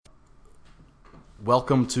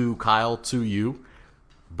Welcome to Kyle to You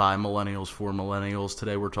by Millennials for Millennials.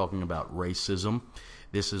 Today we're talking about racism.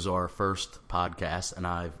 This is our first podcast, and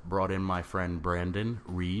I've brought in my friend Brandon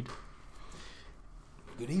Reed.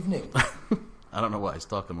 Good evening. I don't know why he's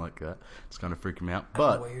talking like that. It's kind of freaking me out. I don't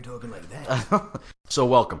But know why you're talking like that. So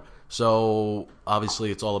welcome. So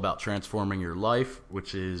obviously it's all about transforming your life,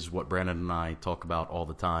 which is what Brandon and I talk about all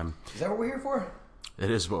the time. Is that what we're here for?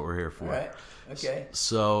 It is what we're here for. All right. Okay.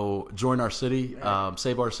 So join our city,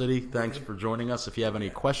 save our city. Thanks for joining us. If you have any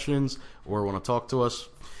questions or want to talk to us.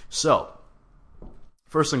 So,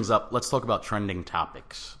 first things up, let's talk about trending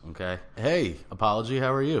topics, okay? Hey, Apology,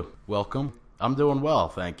 how are you? Welcome. I'm doing well,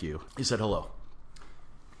 thank you. He said hello.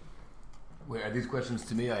 Wait, are these questions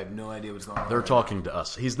to me? I have no idea what's going on. They're talking to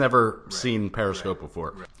us. He's never seen Periscope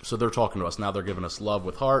before. So they're talking to us. Now they're giving us love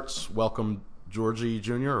with hearts. Welcome, Georgie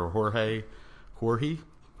Jr. or Jorge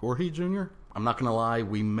Jr.? I'm not going to lie,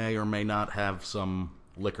 we may or may not have some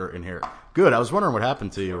liquor in here. Good, I was wondering what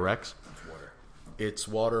happened to you, Rex. It's water. It's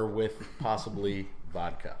water with possibly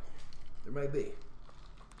vodka. There might be.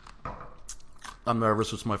 I'm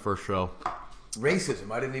nervous, it's my first show.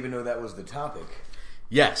 Racism. I didn't even know that was the topic.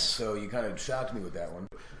 Yes. So you kind of shocked me with that one.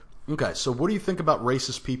 Okay, so what do you think about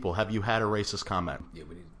racist people? Have you had a racist comment? Yeah,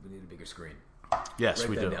 we need a bigger screen. Yes, Write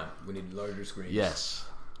we that do. down. We need larger screens. Yes.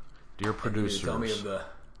 Dear producers. Tell me of the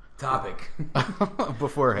topic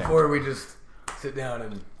Beforehand. before we just sit down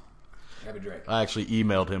and have a drink. I actually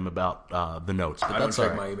emailed him about the notes, but I don't that's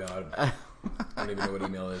check all right. my email. I don't even know what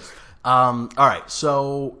email is. All right,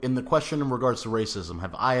 so in the question in regards to racism,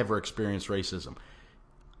 have I ever experienced racism?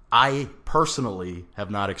 I personally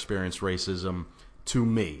have not experienced racism to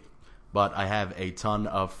me, but I have a ton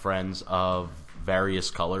of friends of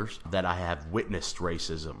various colors that I have witnessed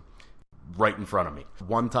racism right in front of me.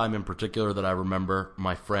 One time in particular that I remember,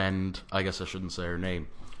 my friend, I guess I shouldn't say her name,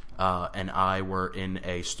 and I were in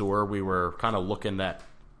a store. We were kind of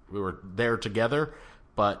we were there together,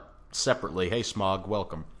 but separately. Hey, Smog,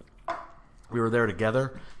 welcome. We were there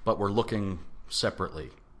together, but we're looking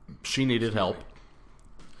separately. She needed help.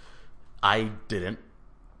 I didn't.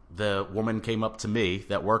 The woman came up to me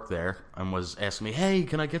that worked there and was asking me, hey,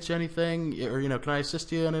 can I get you anything? Or, can I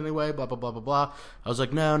assist you in any way? Blah, blah, blah, blah, blah. I was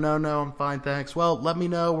like, no, I'm fine, thanks. Well, let me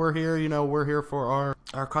know. We're here. We're here for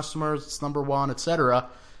our customers. It's number one, etc.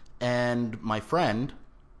 And my friend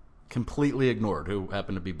completely ignored, who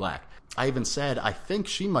happened to be black. I even said, I think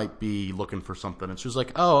she might be looking for something. And she was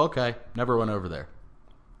like, oh, okay. Never went over there.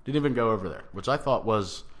 Didn't even go over there, which I thought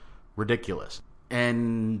was ridiculous.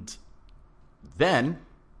 And then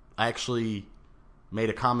I actually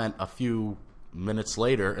made a comment a few minutes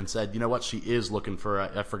later and said, you know what, she is looking for,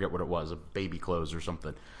 I forget what it was, a baby clothes or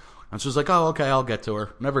something. And she was like, oh, okay, I'll get to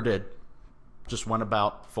her. Never did. Just went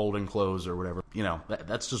about folding clothes or whatever.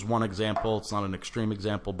 That's just one example. It's not an extreme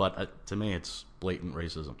example, but to me, it's blatant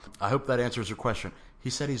racism. I hope that answers your question.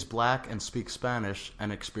 He said he's black and speaks Spanish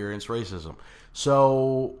and experienced racism.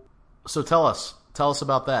 So tell us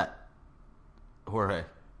about that, Jorge,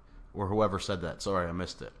 or whoever said that. Sorry, I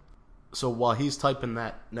missed it. So while he's typing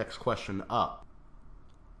that next question up,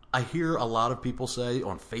 I hear a lot of people say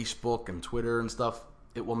on Facebook and Twitter and stuff,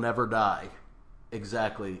 it will never die.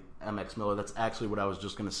 Exactly, MX Miller. That's actually what I was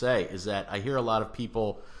just going to say, is that I hear a lot of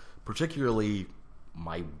people, particularly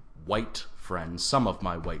my white friends, some of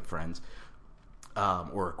my white friends,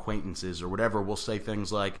 or acquaintances or whatever, will say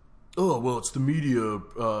things like, oh, well, it's the media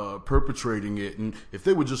perpetrating it, and if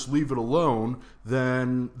they would just leave it alone,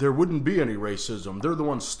 then there wouldn't be any racism. They're the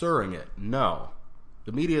ones stirring it. No.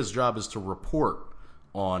 The media's job is to report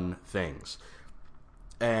on things.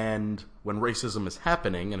 And when racism is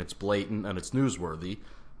happening, and it's blatant and it's newsworthy,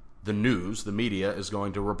 the media, is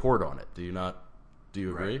going to report on it. Do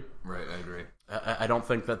you agree? Right, I agree. I don't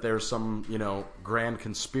think that there's some, grand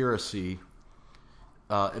conspiracy.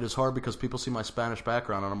 It is hard because people see my Spanish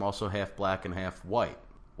background, and I'm also half black and half white.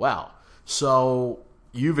 Wow. So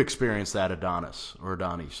you've experienced that, Adonis, or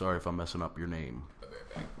Adani. Sorry if I'm messing up your name.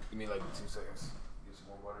 Okay. Give me 2 seconds. Get some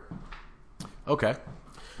more water. Okay.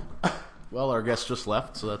 Well, our guest just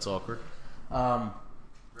left, so that's awkward.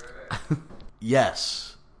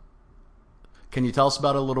 Yes. Can you tell us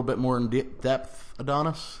about it a little bit more in depth,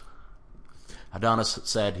 Adonis? Adonis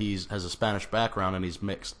said he has a Spanish background and he's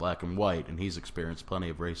mixed, black and white, and he's experienced plenty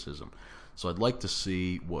of racism. So I'd like to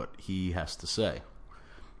see what he has to say.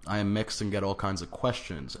 I am mixed and get all kinds of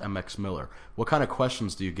questions. MX Miller. What kind of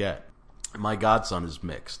questions do you get? My godson is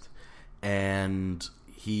mixed, and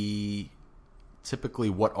he typically,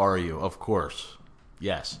 what are you? Of course.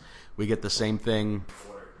 Yes. We get the same thing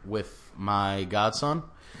with my godson,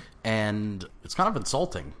 and it's kind of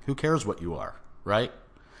insulting. Who cares what you are, right?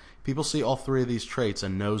 People see all three of these traits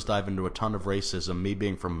and nosedive into a ton of racism. Me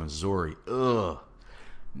being from Missouri, ugh.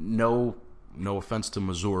 No offense to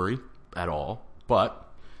Missouri at all, but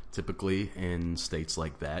typically in states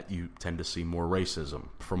like that, you tend to see more racism,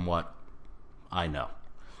 from what I know.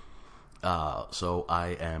 So I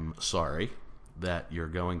am sorry that you're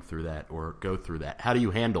going through that or go through that. How do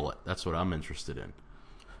you handle it? That's what I'm interested in.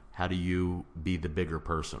 How do you be the bigger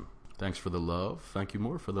person? Thanks for the love. Thank you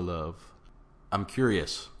more for the love. I'm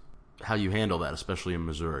curious how you handle that, especially in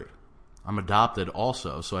Missouri. I'm adopted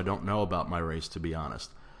also, so I don't know about my race, to be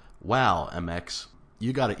honest. Wow, MX,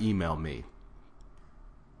 you got to email me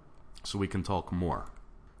so we can talk more.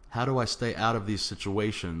 How do I stay out of these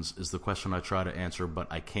situations is the question I try to answer, but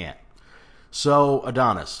I can't. So,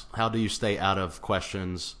 Adonis, how do you stay out of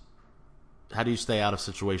questions? How do you stay out of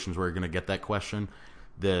situations where you're going to get that question?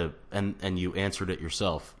 And you answered it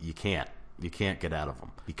yourself. You can't. You can't get out of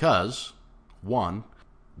them. Because, one,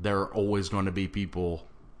 there are always going to be people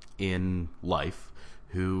in life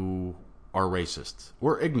who are racist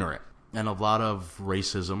or ignorant. And a lot of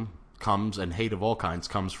racism comes, and hate of all kinds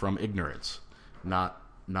comes from ignorance, not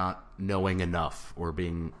knowing enough or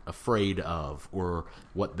being afraid of, or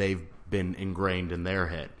what they've been ingrained in their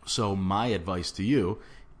head. So my advice to you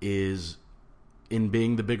is, in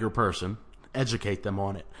being the bigger person, educate them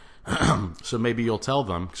on it. So maybe you'll tell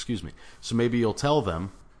them,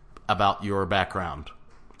 about your background,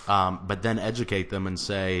 but then educate them and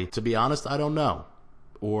say, to be honest, I don't know.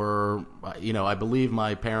 Or, I believe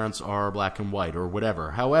my parents are black and white, or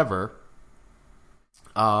whatever. However,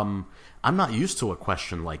 I'm not used to a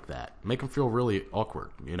question like that. Make them feel really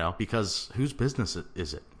awkward, because whose business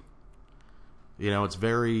is it? It's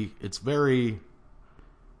very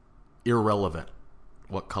irrelevant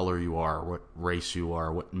what color you are, what race you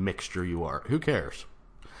are, what mixture you are. Who cares?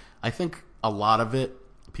 I think a lot of it,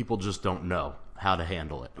 people just don't know how to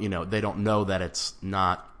handle it. They don't know that it's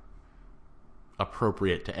not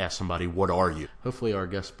appropriate to ask somebody, what are you? Hopefully our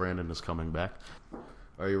guest Brandon is coming back.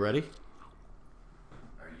 Are you ready?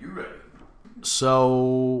 Are you ready?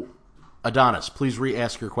 So, Adonis, please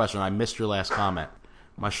re-ask your question. I missed your last comment.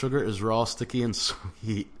 My sugar is raw, sticky, and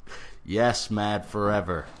sweet. Yes, Mad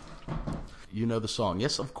Forever. You know the song.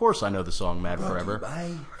 Yes, of course I know the song Mad Forever.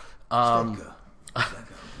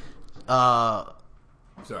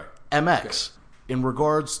 Sorry. MX, in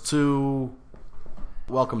regards to...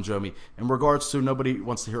 Welcome, Jomi. In regards to nobody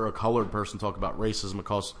wants to hear a colored person talk about racism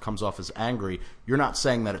because it comes off as angry, you're not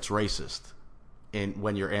saying that it's racist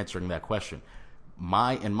when you're answering that question.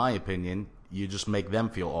 In my opinion, you just make them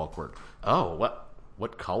feel awkward. Oh,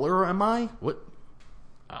 what color am I? What?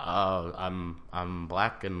 I'm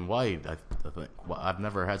black and white. I think. Well, I've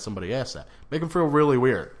never had somebody ask that. Make them feel really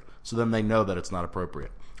weird, so then they know that it's not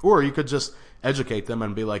appropriate. Or you could just educate them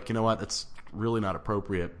and be like, you know what, it's really not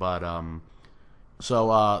appropriate, but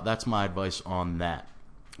So that's my advice on that.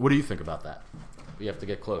 What do you think about that? You have to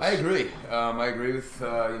get close. I agree. I agree with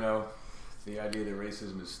the idea that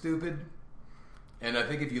racism is stupid, and I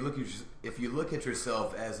think if you look at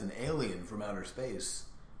yourself as an alien from outer space,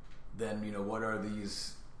 then what are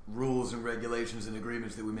these rules and regulations and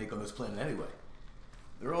agreements that we make on this planet anyway?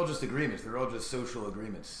 They're all just agreements. They're all just social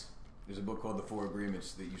agreements. There's a book called The Four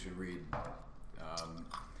Agreements that you should read.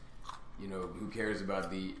 Who cares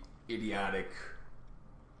about the idiotic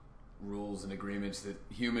rules and agreements that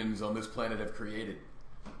humans on this planet have created?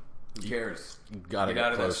 Who cares? Get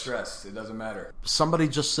out of that stress. It doesn't matter. Somebody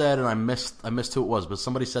just said, and I missed who it was, but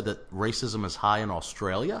somebody said that racism is high in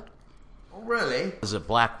Australia. Oh, really? Is it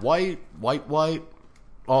black, white, white?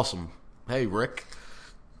 Awesome. Hey, Rick.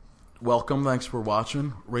 Welcome. Thanks for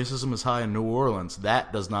watching. Racism is high in New Orleans.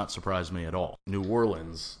 That does not surprise me at all. New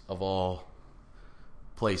Orleans, of all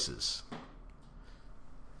places.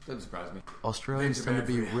 Doesn't surprise me. Australians tend to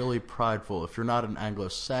be really prideful. If you're not an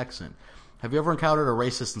Anglo-Saxon, have you ever encountered a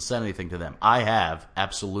racist and said anything to them? I have,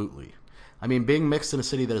 absolutely. I mean, being mixed in a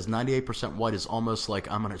city that is 98% white is almost like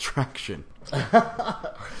I'm an attraction.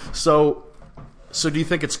 So do you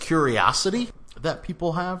think it's curiosity that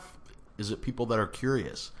people have? Is it people that are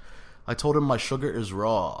curious? I told him my sugar is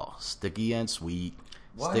raw, sticky and sweet.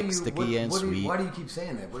 Sticky and sweet. Why do you keep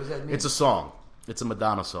saying that? What does that mean? It's a song. It's a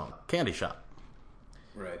Madonna song. Candy Shop.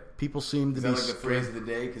 Right. People seem to is be... Is that like the phrase of the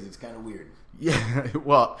day? Because it's kind of weird. Yeah,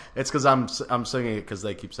 well, it's because I'm singing it because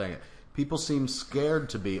they keep saying it. People seem scared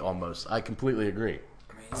to be almost. I completely agree.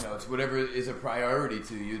 I mean, it's whatever is a priority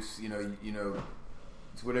to you. It's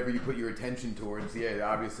it's whatever you put your attention towards. Yeah,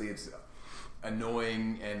 obviously it's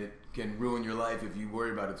annoying and it can ruin your life if you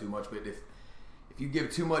worry about it too much. But if you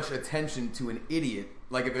give too much attention to an idiot,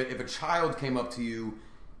 like if a child came up to you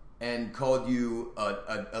and called you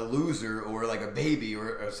a loser or like a baby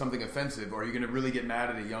or something offensive, are you going to really get mad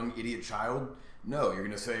at a young idiot child? No, you're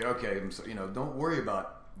going to say, okay, don't worry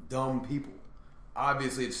about dumb people.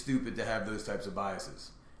 Obviously, it's stupid to have those types of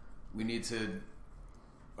biases. We need to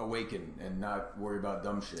awaken and not worry about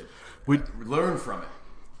dumb shit. We learn from it.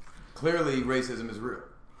 Clearly, racism is real.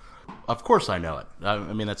 Of course I know it.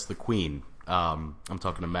 I mean, that's the queen. I'm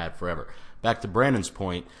talking to Matt forever. Back to Brandon's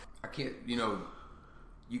point. I can't,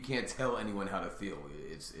 you can't tell anyone how to feel.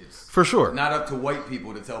 It's for sure not up to white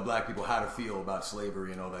people to tell black people how to feel about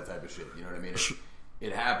slavery and all that type of shit. You know what I mean?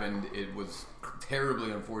 It happened. It was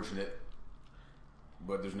terribly unfortunate,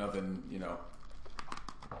 but there's nothing, you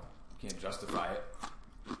can't justify it.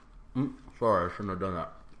 Sorry, I shouldn't have done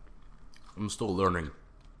that. I'm still learning.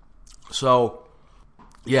 So,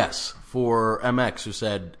 yes, for MX, who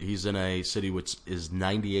said he's in a city which is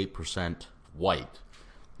 98% white,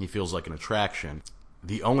 he feels like an attraction.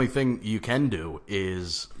 The only thing you can do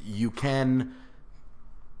is you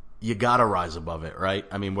gotta rise above it, right?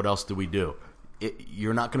 I mean, what else do we do?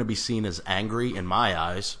 You're not going to be seen as angry, in my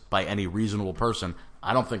eyes, by any reasonable person.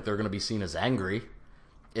 I don't think they're going to be seen as angry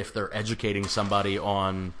if they're educating somebody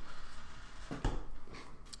on...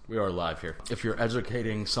 We are live here. If you're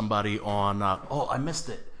educating somebody on... I missed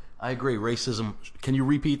it. I agree. Racism. Can you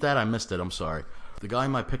repeat that? I missed it. I'm sorry. The guy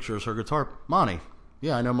in my picture is her guitar. Monty.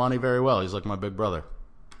 Yeah, I know Monty very well. He's like my big brother.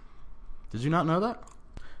 Did you not know that?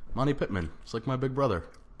 Monty Pittman. He's like my big brother.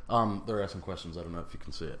 They're asking questions. I don't know if you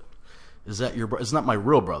can see it. Is that your brother? It's not my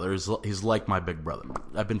real brother. He's like my big brother.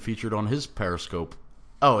 I've been featured on his Periscope.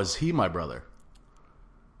 Oh, is he my brother?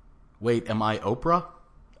 Wait, am I Oprah?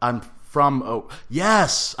 I'm from...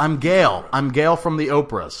 yes, I'm Gail. I'm Gail from the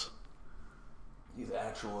Oprahs. He's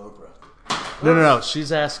actual Oprah. No.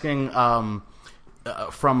 She's asking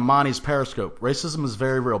from Monty's Periscope. Racism is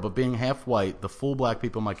very real, but being half white, the full black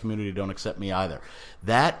people in my community don't accept me either.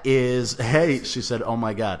 That is... Hey, she said, oh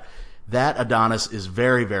my God. That, Adonis, is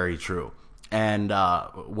very, very true. And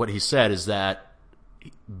what he said is that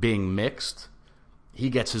being mixed, he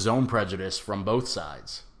gets his own prejudice from both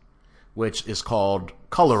sides, which is called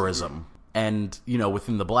colorism. And,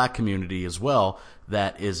 within the black community as well,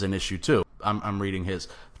 that is an issue too. I'm reading his.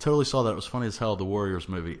 I totally saw that. It was funny as hell, the Warriors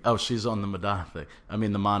movie. Oh, she's on the Madonna thing. I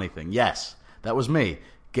mean, the Monty thing. Yes, that was me.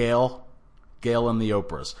 Gail and the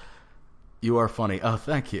Oprahs. You are funny. Oh,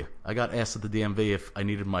 thank you. I got asked at the DMV if I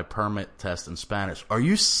needed my permit test in Spanish. Are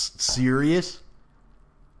you serious?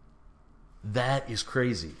 That is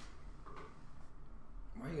crazy.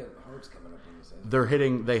 Why you got hearts coming up on this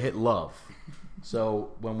head? They hit love. So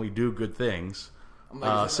when we do good things, see,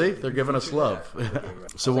 like, they're giving us love. Okay,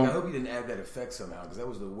 right. So I hope you didn't add that effect somehow, because that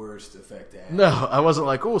was the worst effect to add. No, I wasn't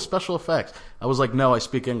like, oh, special effects. I was like, no, I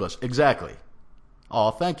speak English. Exactly. Oh,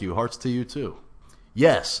 thank you. Hearts to you too.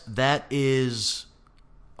 Yes, that is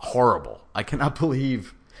horrible. I cannot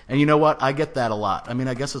believe. And you know what? I get that a lot. I mean,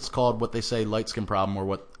 I guess it's called what they say, light skin problem,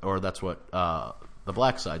 or that's what the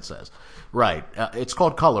black side says. Right. It's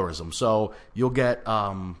called colorism. So you'll get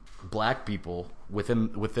black people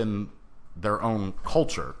within their own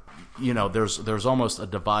culture. There's almost a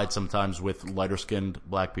divide sometimes with lighter skinned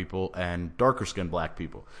black people and darker skinned black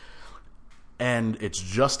people. And it's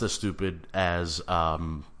just as stupid as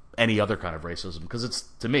any other kind of racism, because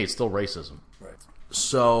to me it's still racism. Right.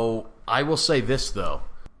 So I will say this though,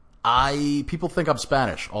 people think I'm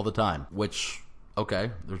Spanish all the time, which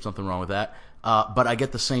okay, there's nothing wrong with that. But I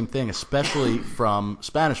get the same thing, especially from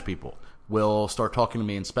Spanish people. Will start talking to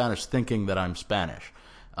me in Spanish, thinking that I'm Spanish,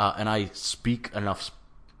 and I speak enough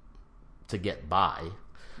to get by,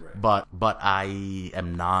 right. But I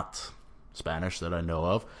am not Spanish that I know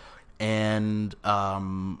of. And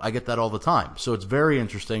I get that all the time. So it's very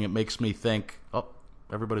interesting. It makes me think, oh,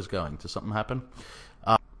 everybody's going. Did something happen?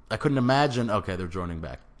 I couldn't imagine... Okay, they're joining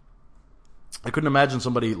back. I couldn't imagine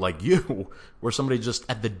somebody like you, where somebody just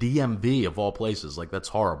at the DMV of all places. Like, that's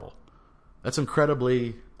horrible. That's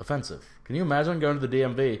incredibly offensive. Can you imagine going to the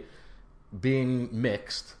DMV, being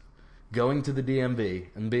mixed, going to the DMV,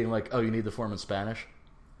 and being like, oh, you need the form in Spanish?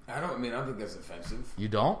 I don't think that's offensive. You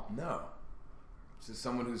don't? No. It's just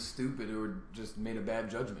someone who's stupid or just made a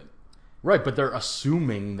bad judgment. Right, but they're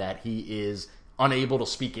assuming that he is unable to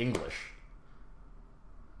speak English.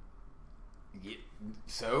 Yeah,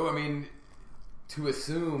 so, to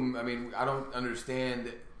assume, I don't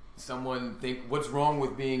understand someone think, what's wrong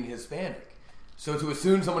with being Hispanic? So to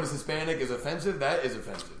assume someone is Hispanic is offensive? That is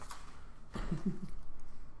offensive.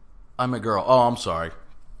 I'm a girl. Oh, I'm sorry.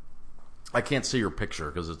 I can't see your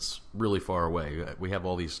picture because it's really far away. We have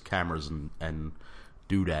all these cameras and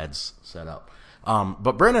doodads set up.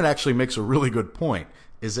 But Brandon actually makes a really good point.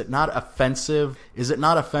 Is it not offensive? Is it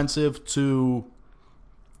not offensive to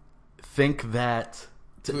think that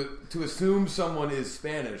to assume someone is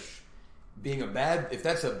Spanish being if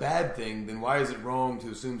that's a bad thing, then why is it wrong to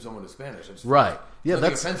assume someone is Spanish? Right. Yeah, nothing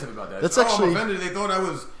that's offensive about that. That's I'm actually offended. They thought I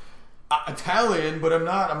was Italian, but I'm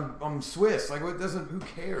not. I'm Swiss. Like, what doesn't? Who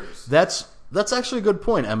cares? That's actually a good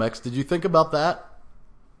point, MX. Did you think about that?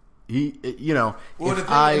 Well,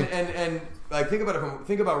 like think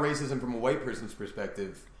about racism from a white person's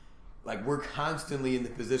perspective. Like, we're constantly in the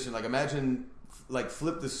position. Like, imagine, like,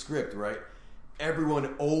 flip the script, right?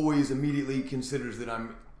 Everyone always immediately considers that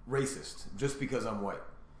I'm racist just because I'm white,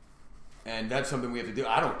 and that's something we have to do.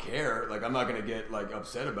 I don't care. Like, I'm not going to get like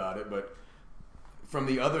upset about it, but from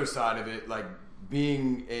the other side of it, like,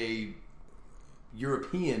 being a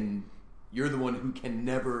European, you're the one who can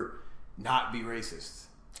never not be racist.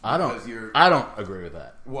 I don't agree with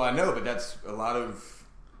that. Well, I know, but that's a lot of.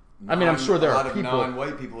 I'm sure there are people,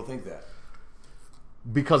 non-white people think that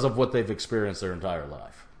because of what they've experienced their entire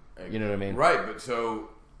life. You know what I mean? Right, but so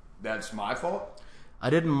that's my fault. I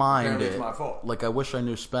didn't mind Apparently it. It's my fault. Like, I wish I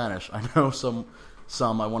knew Spanish. I know some.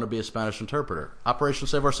 I want to be a Spanish interpreter. Operation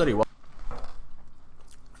Save Our City. Well,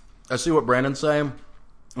 I see what Brandon's saying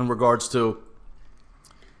in regards to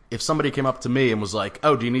if somebody came up to me and was like,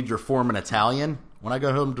 "Oh, do you need your form in Italian?" When I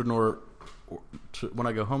go home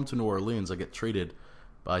to New Orleans, I get treated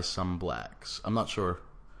by some blacks. I'm not sure.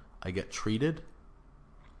 I get treated.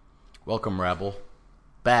 Welcome, Rabble.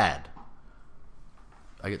 Bad.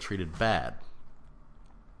 I get treated bad.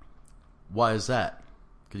 Why is that?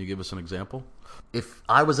 Can you give us an example? If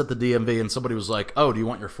I was at the DMV and somebody was like, "Oh, do you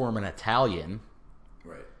want your form in Italian?"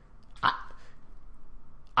 Right.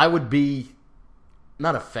 I would be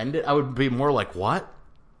not offended. I would be more like, "What?"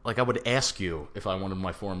 Like, I would ask you if I wanted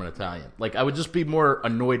my form in Italian. Like, I would just be more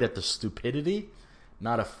annoyed at the stupidity,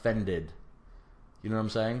 not offended. You know what I'm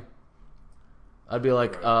saying? I'd be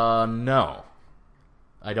like, no.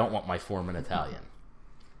 I don't want my form in Italian.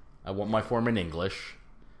 I want my form in English.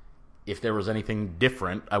 If there was anything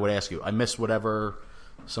different, I would ask you. I missed whatever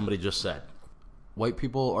somebody just said. White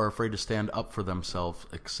people are afraid to stand up for themselves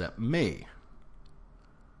except me.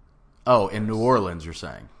 Oh, in New Orleans, you're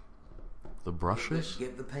saying? The brushes?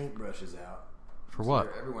 Get the paint brushes out. For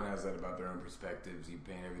what? Everyone has that about their own perspectives. You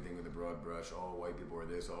paint everything with a broad brush. All white people are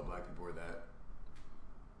this. All black people are that.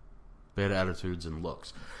 Bad attitudes and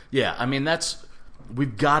looks. Yeah, I mean,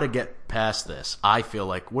 we've got to get past this. I feel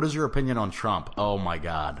like, what is your opinion on Trump? Oh my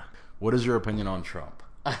God. What is your opinion on Trump?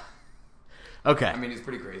 Okay. I mean, he's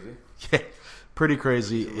pretty crazy. Yeah. Pretty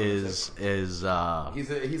crazy is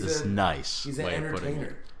nice. He's an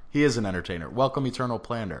entertainer. He is an entertainer. Welcome, Eternal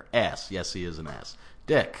Planner. Ass. Yes, he is an ass.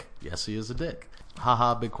 Dick. Yes, he is a dick.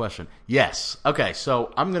 Haha, big question. Yes. Okay,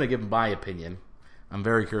 so I'm going to give my opinion. I'm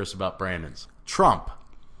very curious about Brandon's. Trump.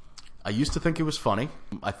 I used to think he was funny.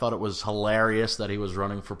 I thought it was hilarious that he was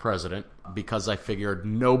running for president because I figured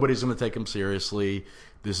nobody's going to take him seriously.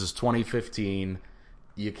 This is 2015.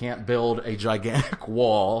 You can't build a gigantic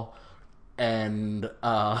wall and,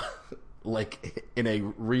 like, in a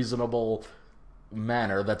reasonable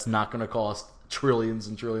manner that's not going to cost trillions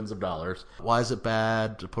and trillions of dollars. Why is it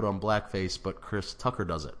bad to put on blackface but Chris Tucker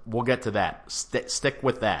does it? We'll get to that. Stick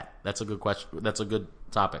with that. That's a good question. That's a good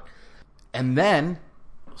topic. And then,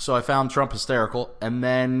 so I found Trump hysterical, and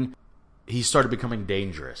then he started becoming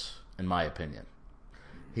dangerous, in my opinion.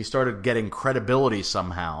 He started getting credibility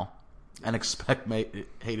somehow, and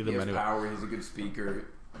hated him anyway. He has power. He's a good speaker.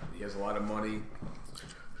 He has a lot of money.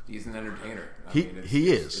 He's an entertainer. He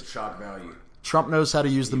is. It's shock value. Trump knows how to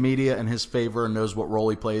use the media in his favor and knows what role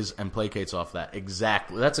he plays and placates off that.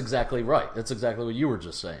 Exactly. That's exactly right. That's exactly what you were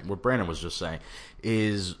just saying. What Brandon was just saying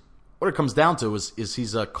is what it comes down to is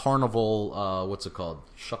he's a carnival, what's it called?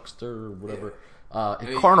 Shuckster or whatever.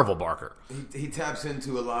 Yeah. Carnival barker. He taps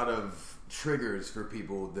into a lot of triggers for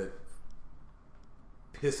people that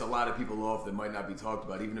piss a lot of people off that might not be talked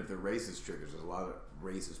about, even if they're racist triggers. There's a lot of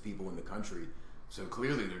racist people in the country. So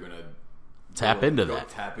clearly they're going to tap into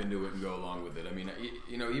it and go along with it. I mean,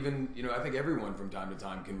 I think everyone from time to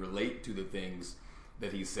time can relate to the things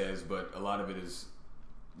that he says, but a lot of it is,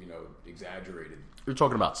 exaggerated. You're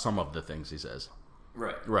talking about some of the things he says.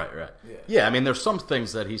 Right. Yeah, I mean, there's some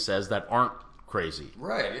things that he says that aren't crazy.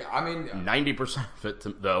 Right. Yeah, I mean, 90% of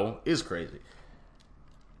it, though, is crazy.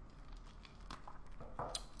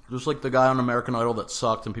 Just like the guy on American Idol that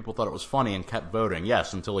sucked and people thought it was funny and kept voting.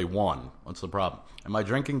 Yes, until he won. What's the problem? Am I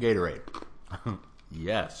drinking Gatorade?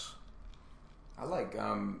 Yes. I like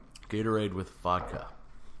Gatorade with vodka.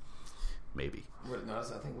 maybe. No, I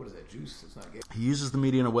think, what is that, juice? It's not gay. He uses the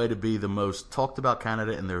media in a way to be the most talked about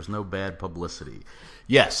candidate, and there's no bad publicity.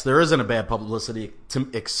 Yes, there isn't a bad publicity,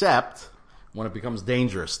 except when it becomes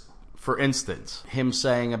dangerous. For instance, him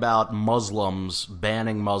saying about Muslims,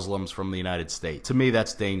 banning Muslims from the United States. To me,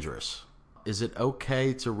 that's dangerous. Is it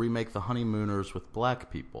okay to remake The Honeymooners with black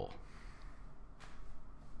people?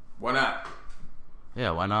 Why not? Yeah,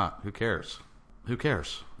 why not? Who cares? Who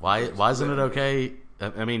cares? Why isn't it okay?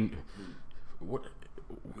 I mean,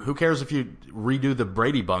 who cares if you redo the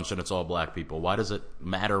Brady Bunch and it's all black people? Why does it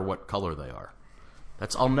matter what color they are?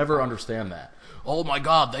 I'll never understand that. Oh my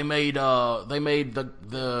God, they made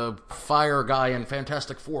the fire guy in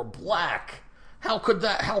Fantastic Four black. How could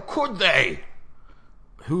they?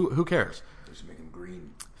 Who cares? Just make him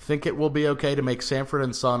green. Think it will be okay to make Sanford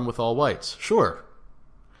and Son with all whites? Sure.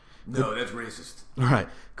 No, that's racist. Right.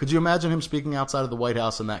 Could you imagine him speaking outside of the White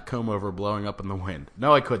House and that comb over blowing up in the wind?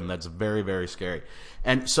 No, I couldn't. That's very, very scary.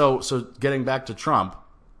 And so getting back to Trump,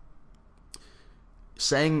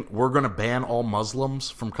 saying we're going to ban all Muslims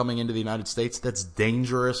from coming into the United States, that's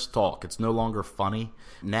dangerous talk. It's no longer funny.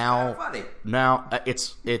 Now, funny. Now to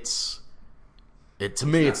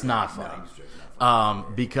me, it's not funny.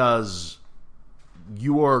 Because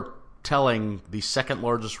you are telling the second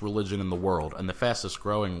largest religion in the world and the fastest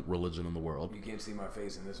growing religion in the world. You can't see my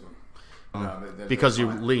face in this one. No, because you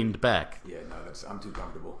leaned back. Yeah, no, I'm too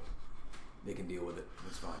comfortable. They can deal with it.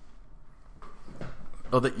 That's fine.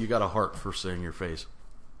 Oh, that you got a heart for seeing your face.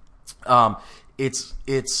 It's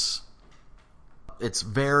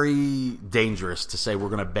very dangerous to say we're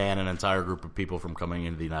going to ban an entire group of people from coming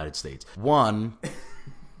into the United States. One,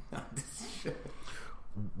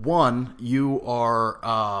 you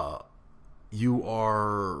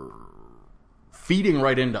are feeding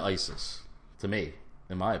right into ISIS. To me,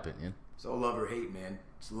 in my opinion. It's all love or hate, man.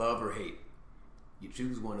 It's love or hate. You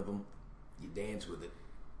choose one of them. You dance with it.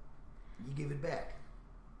 You give it back.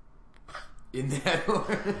 In that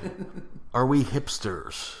order. Are we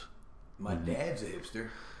hipsters? My dad's a hipster.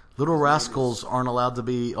 Little Rascals aren't allowed to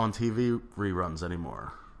be on TV reruns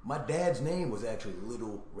anymore. My dad's name was actually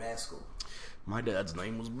Little Rascal. My dad's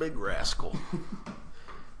name was Big Rascal.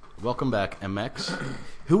 Welcome back, MX.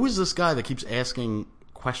 Who is this guy that keeps asking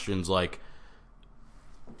questions like...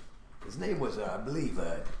 His name was, I believe,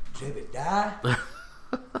 Jebediah.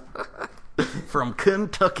 From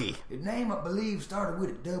Kentucky. His name, I believe, started with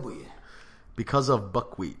a W. Because of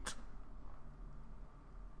buckwheat.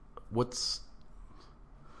 What's...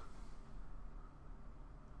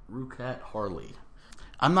 Rucat Harley.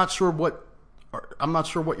 I'm not sure what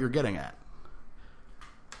you're getting at.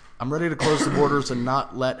 I'm ready to close the borders and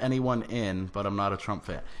not let anyone in, but I'm not a Trump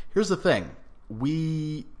fan. Here's the thing.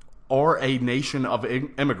 We are a nation of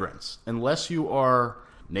immigrants. Unless you are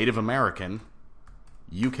Native American,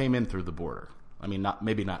 you came in through the border. I mean,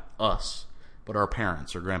 maybe not us, but our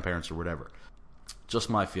parents or grandparents or whatever. Just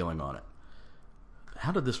my feeling on it.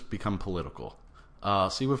 How did this become political?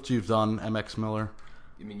 See what you've done, MX Miller?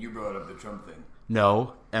 You mean you brought up the Trump thing?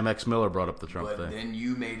 No, MX Miller brought up the Trump thing. But then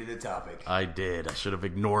you made it a topic. I did. I should have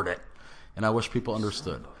ignored it. And I wish people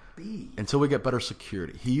understood. Until we get better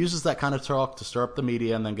security. He uses that kind of talk to stir up the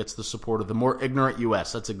media and then gets the support of the more ignorant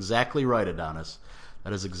U.S. That's exactly right, Adonis.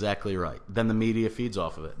 That is exactly right. Then the media feeds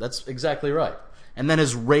off of it. That's exactly right. And then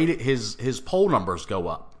his poll numbers go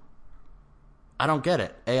up. I don't get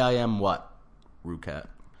it. AIM what? Rucat.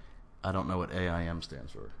 I don't know what AIM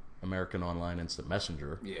stands for. American Online Instant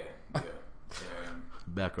Messenger. Yeah.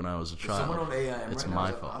 Back when I was a child. Is someone on AIM it's right my now?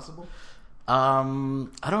 Is that fault. possible? I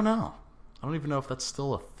don't know. I don't even know if that's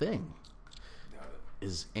still a thing.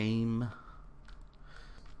 Is AIM...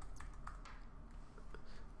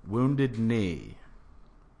 Wounded Knee.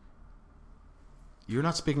 You're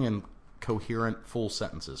not speaking in coherent, full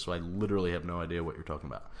sentences, so I literally have no idea what you're talking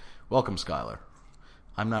about. Welcome, Skylar.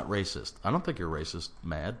 I'm not racist. I don't think you're racist,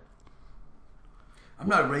 Mad. I'm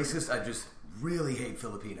not racist. I just really hate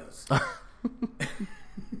Filipinos.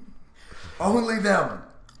 Only them.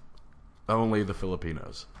 Only the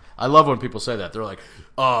Filipinos. I love when people say that. They're like,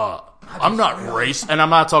 I'm not race, and I'm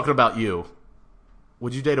not talking about you.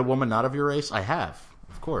 Would you date a woman not of your race? I have,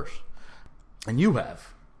 of course. And you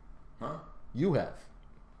have. Huh? You have.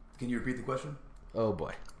 Can you repeat the question? Oh,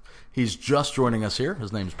 boy. He's just joining us here.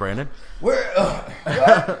 His name's Brandon. Where?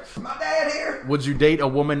 What? My dad here? Would you date a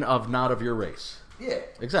woman of not of your race? Yeah.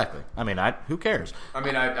 Exactly. I mean, who cares? I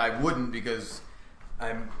mean, I wouldn't because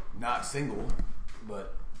I'm not single,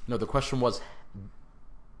 but... No, the question was...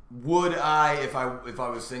 Would I, if I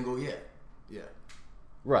was single? Yeah. Yeah.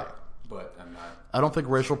 Right. But I'm not. I don't think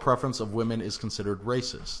racial preference of women is considered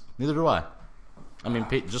racist. Neither do I. I mean,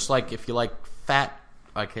 just like if you like fat...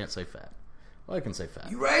 I can't say fat. Well, I can say fat.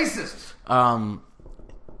 You racist.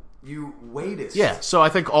 You weightist. Yeah, so I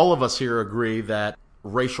think all of us here agree that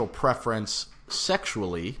racial preference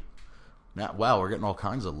sexually... Now, wow, we're getting all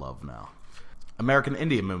kinds of love now. American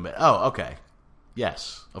Indian movement. Oh, okay.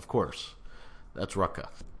 Yes, of course. That's Rutka.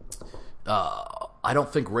 I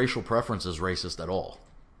don't think racial preference is racist at all.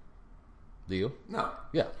 Do you? No.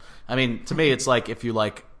 Yeah. I mean, to me, it's like if you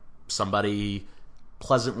like somebody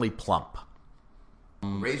pleasantly plump.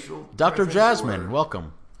 Racial Dr. preference Jasmine, or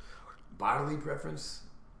welcome. bodily preference?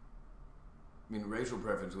 I mean, racial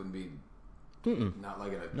preference wouldn't be not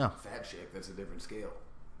like a fat chick. That's a different scale.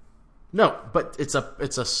 No, but it's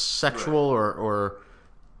a sexual or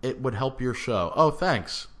it would help your show. Oh,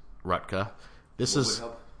 thanks, Rutka. This What is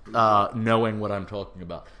would help? knowing what I'm talking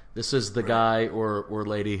about. This is the guy or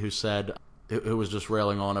lady who said, who was just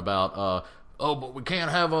railing on about, but we can't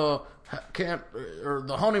have or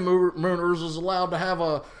the honeymooners is allowed to have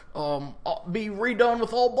be redone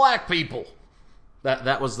with all black people.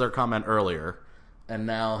 That was their comment earlier, and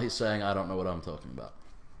now he's saying, I don't know what I'm talking about.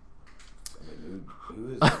 I mean,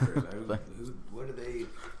 who is that person? What do they?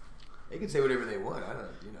 They can say whatever they want. I don't,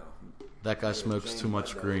 That guy smokes too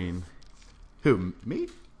much green. Who, me?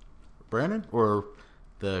 Brandon? Or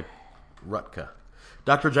the Rutka?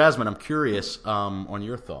 Dr. Jasmine, I'm curious on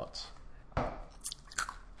your thoughts.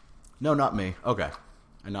 No, not me. Okay.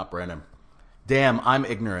 And not Brandon. Damn, I'm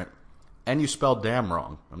ignorant. And you spelled damn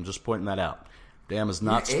wrong. I'm just pointing that out. Damn is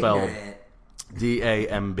not spelled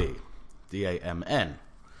D-A-M-B. D-A-M-N.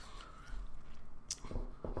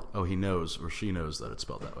 Oh, he knows or she knows that it's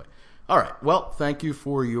spelled that way. All right. Well, thank you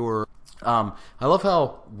for your... I love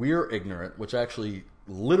how we're ignorant, which actually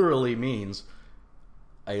literally means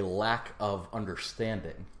a lack of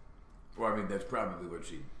understanding. Well, I mean, that's probably what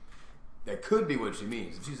she... That could be what she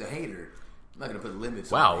means. If she's a hater, I'm not going to put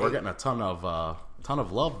limits on Wow, her we're hate. getting a ton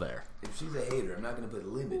of love there. If she's a hater, I'm not going to put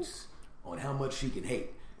limits on how much she can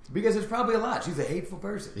hate. Because it's probably a lot. She's a hateful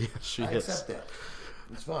person. Yeah, she I is. accept that.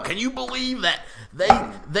 It's fine. Can you believe that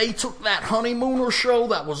they took that Honeymooner show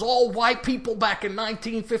that was all white people back in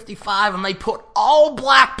 1955 and they put all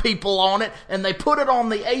black people on it and they put it on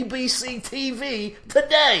the ABC TV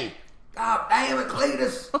today? God damn it,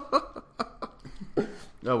 Cletus.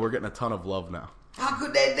 No, we're getting a ton of love now. How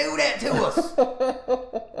could they do that to us?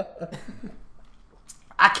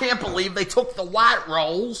 I can't believe they took the white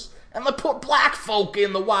roles and they put black folk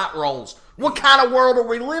in the white roles. What kind of world are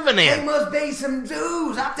we living They in? must be some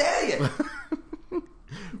Jews, I tell you.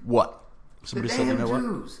 What? The Somebody said they damn know what?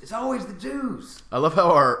 Jews. It's always the Jews. I love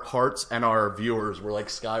how our hearts and our viewers were like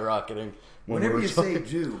skyrocketing when Whenever we were you say talking.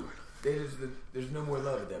 Jew, there's no more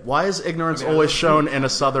love at that point. Why is ignorance I mean, I always love shown Jews. in a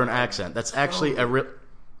southern accent? That's actually a real...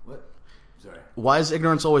 What? Sorry. Why is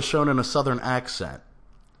ignorance always shown in a southern accent?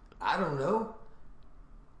 I don't know.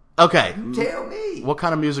 Okay. Tell me. What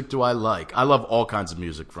kind of music do I like? I love all kinds of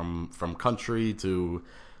music, from country to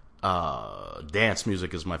dance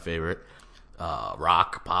music is my favorite.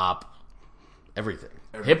 Rock, pop, everything.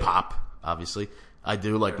 Hip hop, obviously. I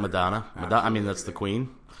do like Madonna. I mean, that's the queen.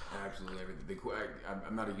 Absolutely everything.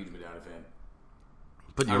 I'm not a huge Madonna fan.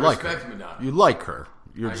 But you I like respect her. Madonna. You like her.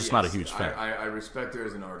 You're just Yes, not a huge fan. I respect her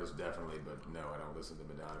as an artist, definitely, but no, I don't listen to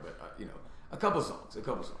Madonna. But a couple songs.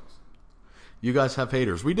 You guys have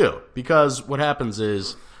haters. We do. Because what happens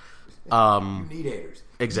is... You need haters.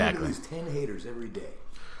 Exactly. You need at least 10 haters every day.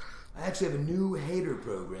 I actually have a new hater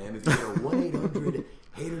program. If you go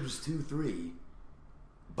 1-800-HATERS-23,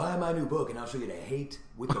 buy my new book, and I'll show you to hate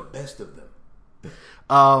with the best of them.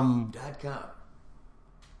 .com.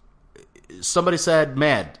 Somebody said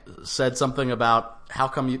something about how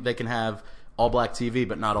come they can have all black TV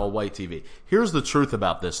but not all white TV. Here's the truth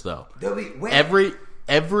about this, though.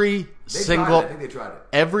 Every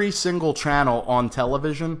single channel on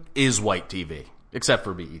television is white TV, except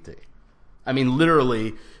for BET. I mean,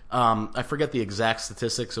 literally, I forget the exact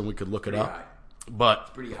statistics, and we could look it up. High.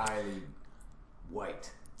 But Pretty highly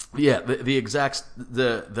white. yeah, the exact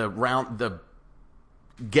not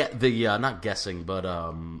guessing, but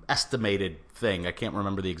estimated thing. I can't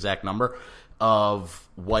remember the exact number of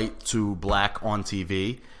white to black on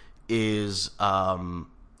TV is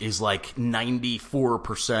like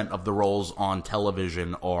 94% of the roles on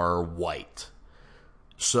television are white.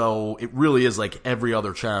 So it really is like every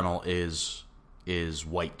other channel is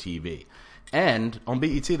white TV. And on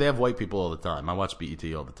BET, they have white people all the time. I watch BET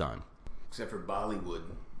all the time. Except for Bollywood.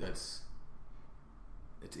 It's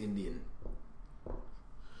Indian.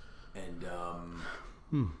 And,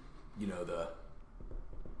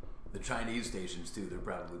 the Chinese stations, too, they're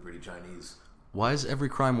probably pretty Chinese. Why is every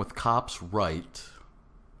crime with cops right?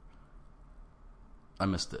 I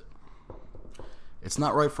missed it. It's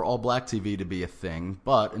not right for all black TV to be a thing,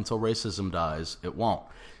 but until racism dies, it won't.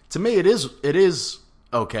 To me, it is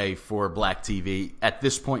okay for black TV at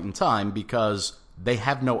this point in time because they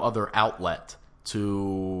have no other outlet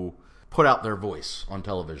to put out their voice on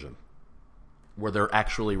television where they're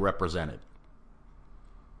actually represented,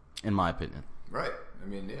 in my opinion. Right. I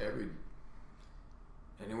mean, yeah,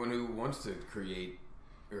 anyone who wants to create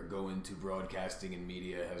or go into broadcasting and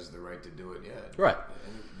media has the right to do it, yeah. Right.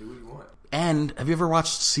 And do what you want. And have you ever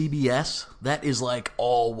watched CBS? That is like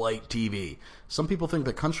all white TV. Some people think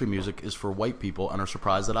that country music is for white people and are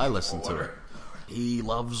surprised that I listen to it. He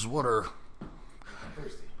loves water. I'm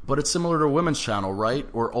thirsty. But it's similar to a women's channel, right?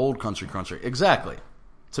 Or old country. Exactly.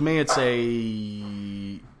 To me, it's as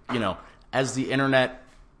the internet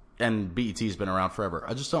and BET's been around forever,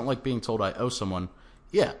 I just don't like being told I owe someone.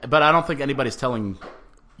 Yeah, but I don't think anybody's telling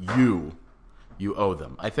you owe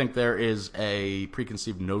them. I think there is a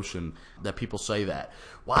preconceived notion that people say that.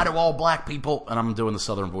 Why do all black people? And I'm doing the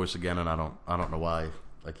Southern voice again, and I don't know why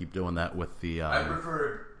I keep doing that with the. I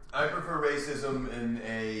prefer racism in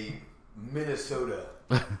a Minnesota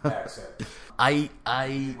accent.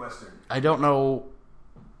 Midwestern. I don't know.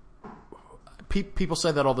 People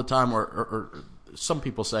say that all the time, or some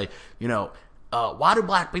people say, why do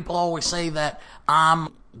black people always say that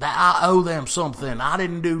I owe them something? I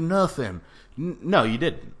didn't do nothing. No, you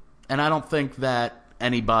didn't. And I don't think that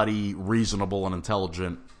anybody reasonable and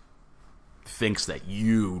intelligent thinks that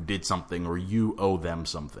you did something or you owe them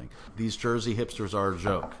something. These Jersey hipsters are a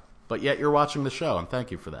joke. But yet you're watching the show, and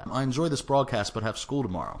thank you for that. I enjoy this broadcast, but have school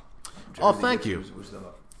tomorrow. Jersey thank you.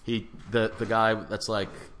 The guy that's like,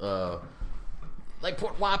 they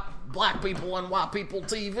put black people on white people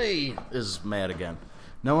TV is mad again.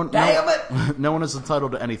 No one is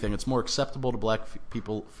entitled to anything. It's more acceptable to black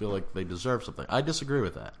people feel like they deserve something. I disagree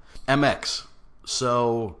with that. MX.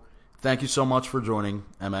 So, thank you so much for joining,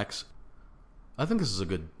 MX. I think this is a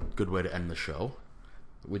good way to end the show.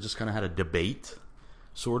 We just kind of had a debate,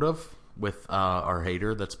 sort of, with our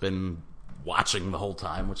hater that's been watching the whole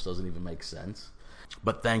time, which doesn't even make sense.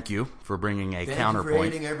 But thank you for bringing a counterpoint. Thank you for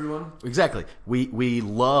hating everyone. Exactly. We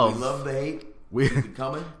love the hate. Keep it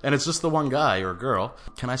coming. And it's just the one guy or girl.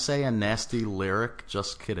 Can I say a nasty lyric?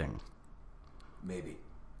 Just kidding. Maybe.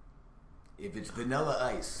 If it's Vanilla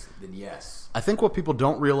Ice, then yes. I think what people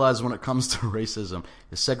don't realize when it comes to racism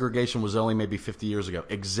is segregation was only maybe 50 years ago.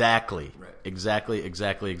 Exactly. Right. Exactly.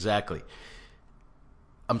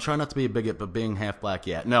 I'm trying not to be a bigot, but being half black,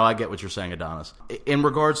 yeah. No, I get what you're saying, Adonis. In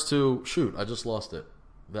regards to, I just lost it.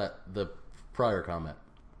 The prior comment.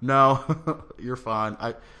 No, you're fine.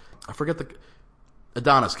 I forget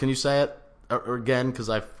Adonis, can you say it or again? Because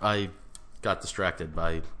I got distracted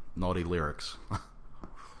by naughty lyrics.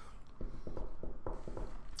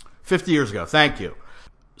 50 years ago, thank you.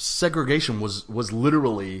 Segregation was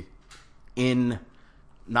literally in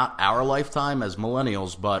not our lifetime as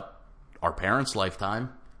millennials, but our parents'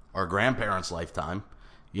 lifetime, our grandparents' lifetime.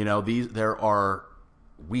 We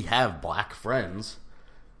have black friends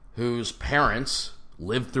whose parents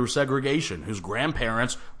lived through segregation, whose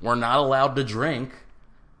grandparents were not allowed to drink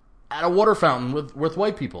at a water fountain with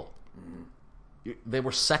white people. Mm-hmm. They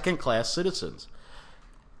were second-class citizens.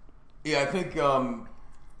 Yeah, I think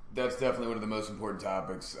that's definitely one of the most important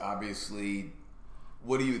topics. Obviously,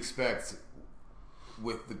 what do you expect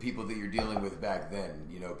with the people that you're dealing with back then?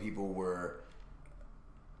 People were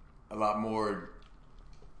a lot more,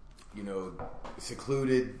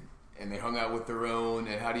 secluded, and they hung out with their own.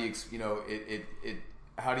 And how do you,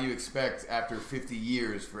 how do you expect after 50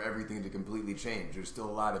 years for everything to completely change? There's still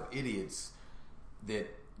a lot of idiots that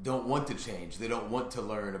don't want to change. They don't want to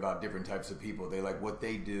learn about different types of people. They like what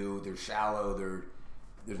they do. They're shallow.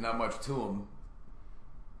 There's not much to them.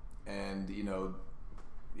 And,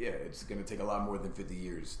 it's going to take a lot more than 50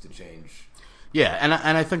 years to change. Yeah, and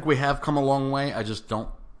I think we have come a long way. I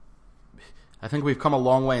think we've come a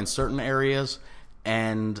long way in certain areas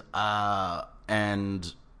and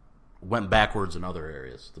went backwards in other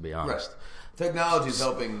areas, to be honest. Right. Technology is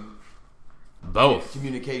helping both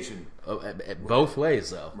communication. Both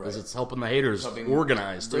ways, though, because it's helping the haters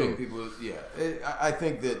organize too. People, I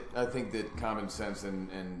think that common sense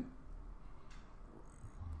and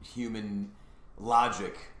human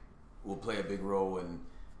logic will play a big role in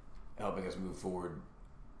helping us move forward.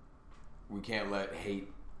 We can't let hate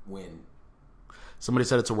win. Somebody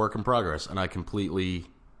said it's a work in progress, and I completely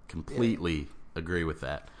agree with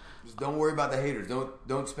that. Just don't worry about the haters.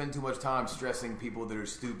 Don't spend too much time stressing people that are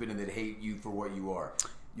stupid and that hate you for what you are.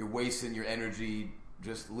 You're wasting your energy.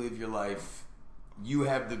 Just live your life. You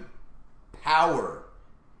have the power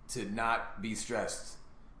to not be stressed.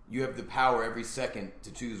 You have the power every second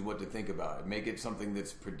to choose what to think about. Make it something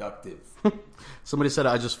that's productive. Somebody said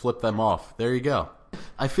I just flipped them off. There you go.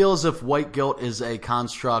 I feel as if white guilt is a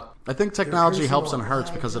construct. I think technology helps and hurts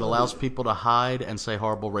because it allows people to hide and say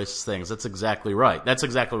horrible racist things. That's exactly right. That's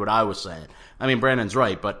exactly what I was saying. I mean, Brandon's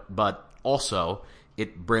right, but also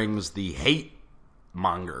it brings the hate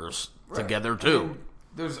mongers together too.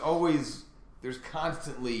 I mean, there's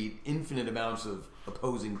constantly infinite amounts of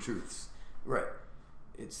opposing truths. Right.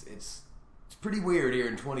 It's pretty weird here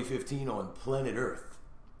in 2015 on planet Earth.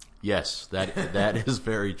 Yes, that is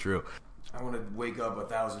very true. I want to wake up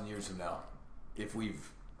 1,000 years from now if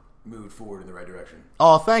we've moved forward in the right direction.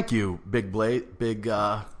 Oh, thank you, Big Blade, Big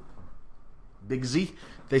Z.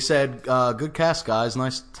 They said, good cast, guys.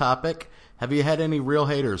 Nice topic. Have you had any real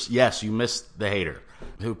haters? Yes, you missed the hater,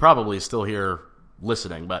 who probably is still here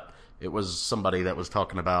listening, but it was somebody that was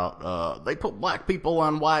talking about they put black people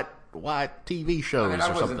on white TV shows or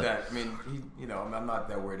something. I'm not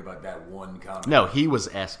that worried about that one comment. No, he was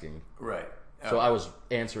asking. Right. So I was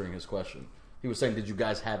answering his question. He was saying, did you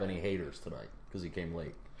guys have any haters tonight? Because he came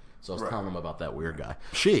late. So I was telling him about that weird guy.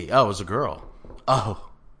 It was a girl.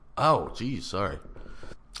 Oh, geez, sorry.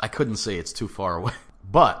 I couldn't say, it's too far away.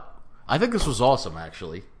 But I think this was awesome,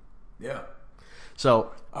 actually. Yeah.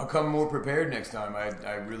 So I'll come more prepared next time.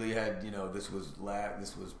 I really had, this was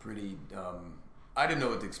pretty, I didn't know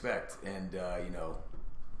what to expect. And, it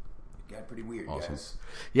got pretty weird, awesome. Guys.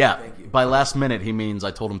 Yeah. Thank you. By last minute, he means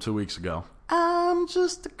I told him 2 weeks ago. I'm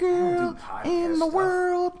just a girl in the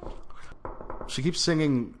world. She keeps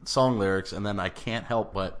singing song lyrics, and then I can't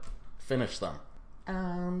help but finish them.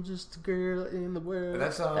 I'm just a girl in the world.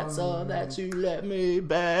 That's all that you let me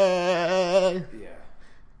be. Yeah.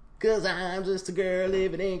 'Cause I'm just a girl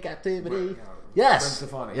living in captivity. Right. Yes.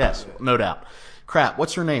 Yes, no doubt. Crap,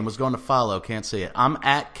 what's your name? Was going to follow. Can't see it. I'm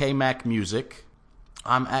at KMac Music.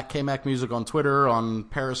 I'm at KMac Music on Twitter, on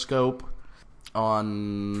Periscope,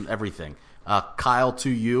 on everything. Kyle to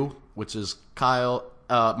you, which is Kyle.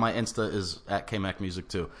 My Insta is at KMac Music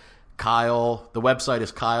too. Kyle, the website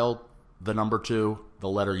is Kyle, the number 2, the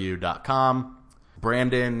letter U.com.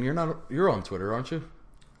 Brandon, you're on Twitter, aren't you?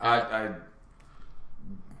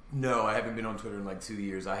 No, I haven't been on Twitter in like 2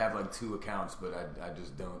 years. I have like 2 accounts, but I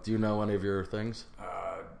just don't. Do you know any of your things?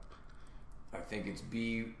 I think it's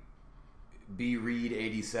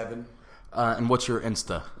BReed87. And what's your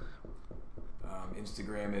Insta?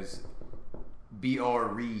 Instagram is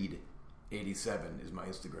BRReed87 is my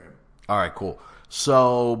Instagram. All right, cool.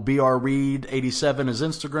 So BRReed87 is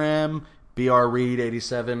Instagram.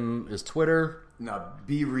 BRReed87 is Twitter. No,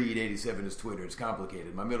 BReed87 is Twitter. It's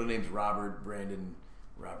complicated. My middle name's Robert Brandon.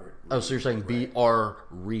 Robert. Oh, so you're saying BR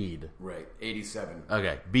Reed. Right, 87.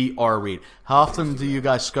 Okay, BR Reed. How often do you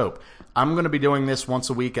guys scope? I'm going to be doing this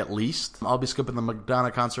once a week at least. I'll be scoping the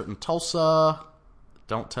Madonna concert in Tulsa.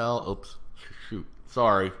 Don't tell. Oops. Shoot.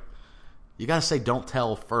 Sorry. You got to say don't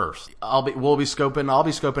tell first. I'll be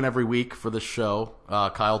scoping every week for this show,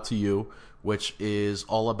 Kyle to You, which is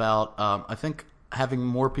all about, I think, having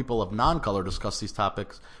more people of non-color discuss these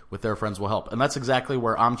topics with their friends will help. And that's exactly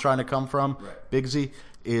where I'm trying to come from. Right. Big Z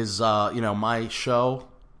is, my show,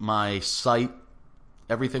 my site,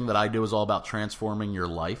 everything that I do is all about transforming your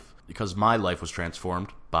life, because my life was transformed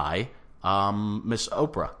by Miss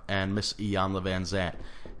Oprah and Miss Iyanla Vanzant.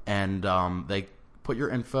 And they put your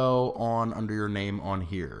info on under your name on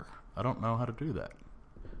here. I don't know how to do that.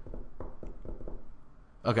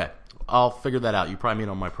 Okay. I'll figure that out. You probably mean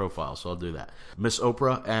on my profile, so I'll do that. Miss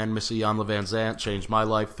Oprah and Miss Iyanla Vanzant changed my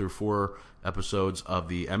life through 4 episodes of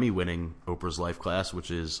the Emmy-winning Oprah's Life class,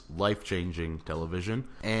 which is life-changing television.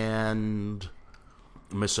 And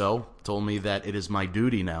Miss O told me that it is my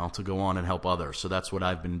duty now to go on and help others. So that's what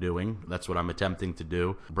I've been doing. That's what I'm attempting to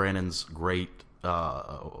do. Brandon's great,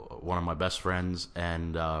 one of my best friends,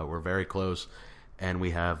 and we're very close. And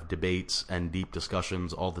we have debates and deep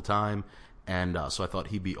discussions all the time. And so I thought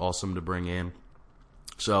he'd be awesome to bring in.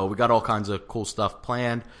 So we got all kinds of cool stuff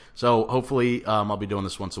planned. So hopefully I'll be doing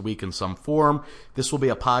this once a week in some form. This will be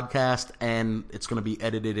a podcast, and it's going to be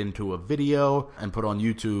edited into a video and put on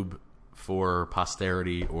YouTube for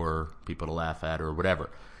posterity or people to laugh at or whatever.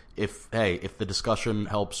 If the discussion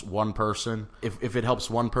helps one person, if it helps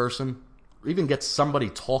one person, or even gets somebody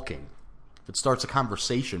talking, if it starts a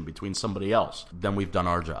conversation between somebody else, then we've done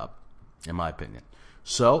our job, in my opinion.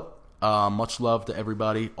 So much love to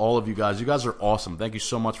everybody, all of you guys. You guys are awesome. Thank you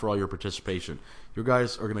so much for all your participation. You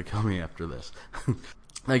guys are going to kill me after this.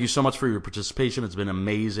 Thank you so much for your participation. It's been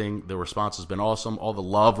amazing. The response has been awesome. All the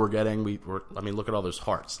love we're getting. Look at all those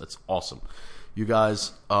hearts. That's awesome. You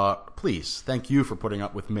guys, please, thank you for putting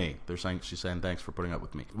up with me. She's saying thanks for putting up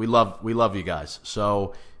with me. We love you guys.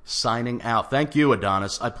 So signing out. Thank you,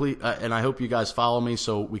 Adonis. And I hope you guys follow me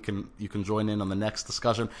so you can join in on the next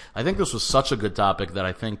discussion. I think this was such a good topic that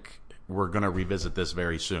I think we're going to revisit this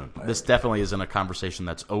very soon. This definitely isn't a conversation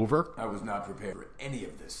that's over. I was not prepared for any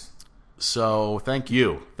of this. So thank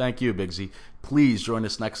you, Big Z. Please join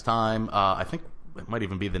us next time. I think it might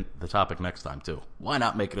even be the topic next time too. Why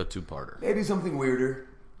not make it a two-parter? Maybe something weirder,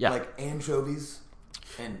 yeah, like anchovies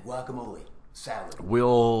and guacamole salad.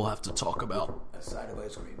 We'll have to talk about a side of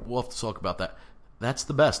ice cream. We'll have to talk about that. That's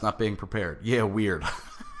the best, not being prepared. Yeah, weird.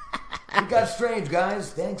 It got strange,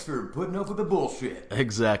 guys. Thanks for putting up with the bullshit.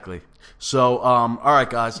 Exactly. So, all right,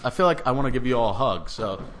 guys. I feel like I want to give you all a hug.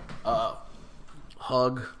 So,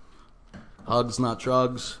 hugs, not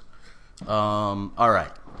drugs. All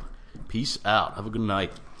right. Peace out. Have a good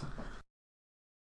night.